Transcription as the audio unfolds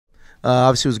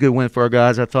Obviously, it was a good win for our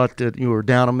guys. I thought that you were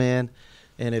down a man,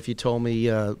 and if you told me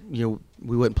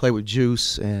we wouldn't play with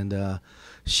Juice and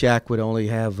Shaq would only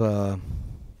have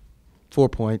 4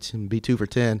 points and be 2 for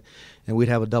 10, and we'd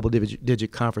have a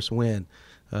double-digit conference win,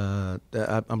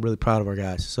 I'm really proud of our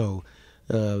guys. So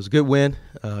it was a good win.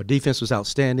 Defense was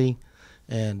outstanding,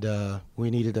 and we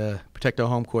needed to protect our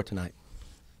home court tonight.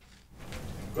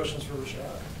 Questions for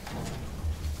Rashad?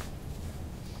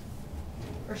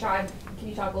 Rashad, can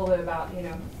you talk a little bit about,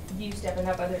 you stepping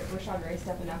up, Rashad Ray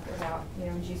stepping up without,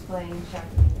 Juice playing, Shaq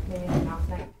maybe an off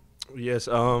night? Yes.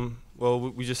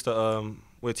 Well, we just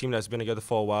we're a team that's been together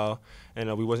for a while,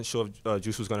 and we wasn't sure if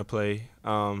Juice was going to play.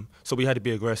 So we had to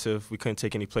be aggressive. We couldn't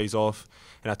take any plays off.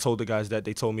 And I told the guys that.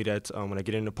 They told me that when I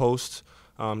get in the post,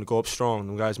 to go up strong.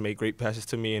 The guys made great passes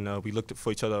to me, and we looked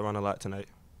for each other around a lot tonight.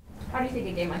 How do you think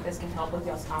a game like this can help with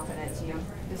y'all's confidence,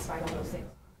 despite all those things?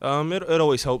 It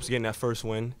always helps getting that first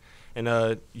win. And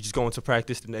you just go into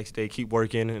practice the next day, keep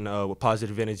working, and with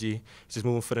positive energy, just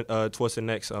moving for towards the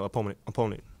next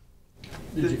opponent.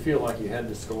 Did you feel like you had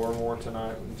to score more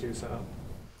tonight with Juice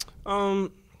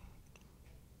out?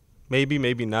 Maybe,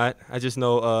 maybe not. I just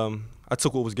know I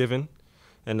took what was given.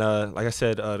 And like I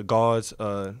said, the guards,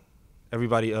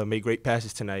 everybody made great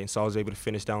passes tonight, and so I was able to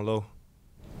finish down low.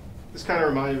 This kind of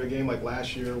reminded me of a game like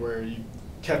last year where you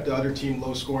kept the other team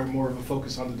low scoring, more of a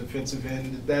focus on the defensive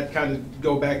end. Did that kind of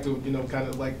go back to, kind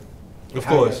of like Of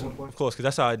course, because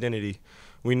that's our identity.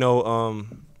 We know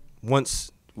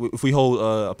if we hold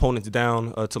opponents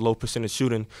down to low percentage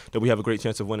shooting, that we have a great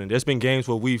chance of winning. There's been games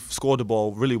where we've scored the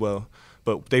ball really well,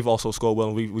 but they've also scored well,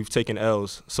 and we've taken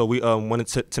L's. So we wanted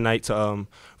tonight to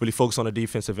really focus on the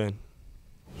defensive end.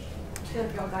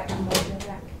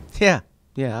 Yeah.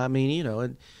 I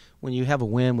mean, when you have a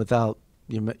win without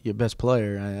your best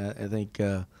player, I think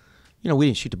we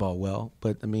didn't shoot the ball well,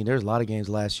 but I mean, there's a lot of games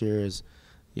last year, as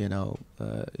you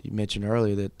mentioned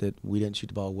earlier, that we didn't shoot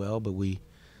the ball well, but we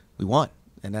won,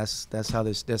 and that's how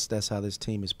this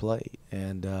team is played,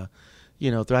 and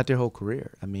throughout their whole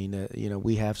career. I mean,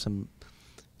 we have some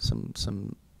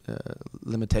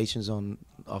limitations on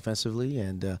offensively,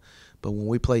 and but when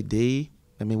we play D,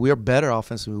 I mean, we are better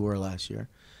offensively than we were last year,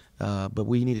 but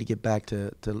we need to get back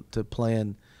to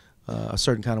playing a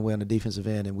certain kind of way on the defensive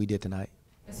end, and we did tonight.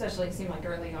 Especially, it seemed like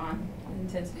early on, the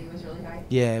intensity was really high.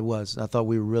 Yeah, it was. I thought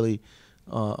we were really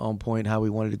on point how we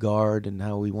wanted to guard and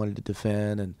how we wanted to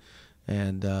defend,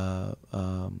 and I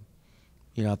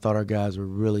thought our guys were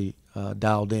really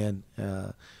dialed in.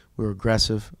 We were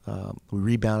aggressive. We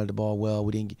rebounded the ball well.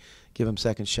 We didn't give them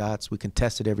second shots. We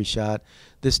contested every shot.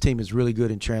 This team is really good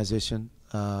in transition,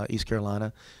 East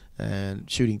Carolina, and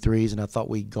shooting threes, and I thought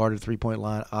we guarded the three-point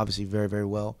line obviously very, very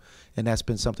well, and that's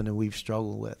been something that we've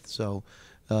struggled with. So,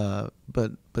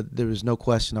 but there was no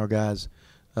question our guys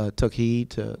took heed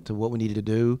to what we needed to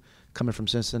do coming from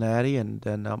Cincinnati, and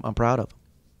I'm proud of them.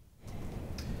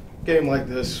 Game like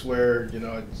this where,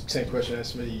 same question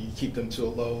asked me, you keep them to a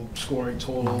low scoring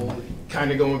total,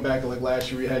 kind of going back to like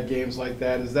last year we had games like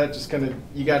that. Is that just kind of,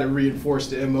 you got to reinforce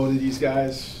the MO to these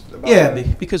guys?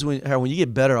 Because when you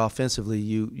get better offensively,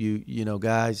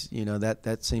 guys,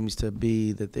 that seems to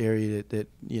be the area that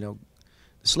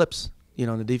slips,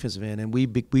 on the defensive end, and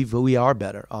we are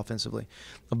better offensively,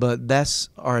 but that's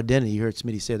our identity. You heard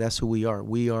Smitty say that's who we are.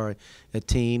 We are a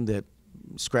team that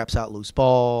scraps out loose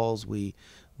balls. We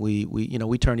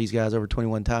turned these guys over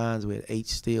 21 times. We had 8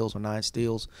 steals or 9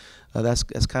 steals. That's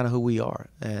kind of who we are,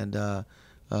 and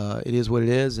it is what it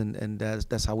is, and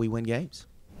that's how we win games.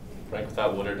 Frank,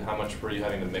 without Woodard, how much were you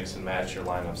having to mix and match your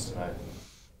lineups tonight?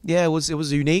 Yeah, it was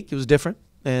unique. It was different,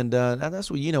 and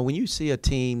that's what when you see a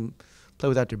team play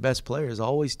without their best player, it's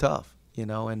always tough.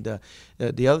 And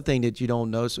the other thing that you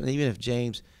don't notice, and even if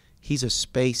James, he's a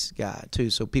space guy too,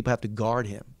 so people have to guard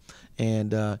him,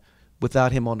 and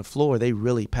without him on the floor, they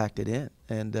really packed it in,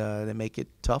 and they make it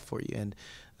tough for you. And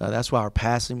that's why our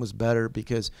passing was better,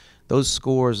 because those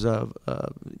scores of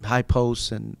high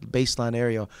posts and baseline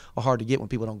area are hard to get when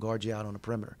people don't guard you out on the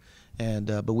perimeter. And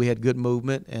but we had good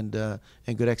movement and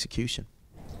good execution.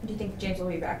 Do you think James will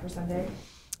be back for Sunday?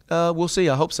 We'll see.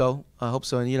 I hope so. And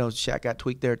Shaq got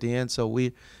tweaked there at the end, so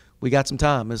we got some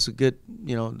time. It's a good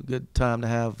time to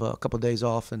have a couple of days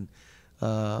off and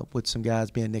with some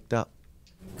guys being nicked up.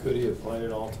 Could he have played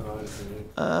it all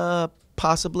tonight?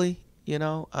 Possibly. We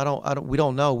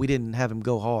don't know. We didn't have him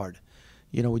go hard.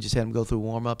 We just had him go through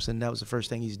warm-ups, and that was the first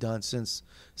thing he's done since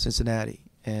Cincinnati.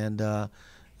 And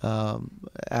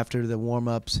after the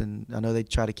warm-ups, and I know they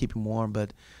try to keep him warm,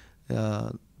 but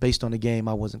based on the game,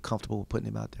 I wasn't comfortable with putting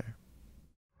him out there.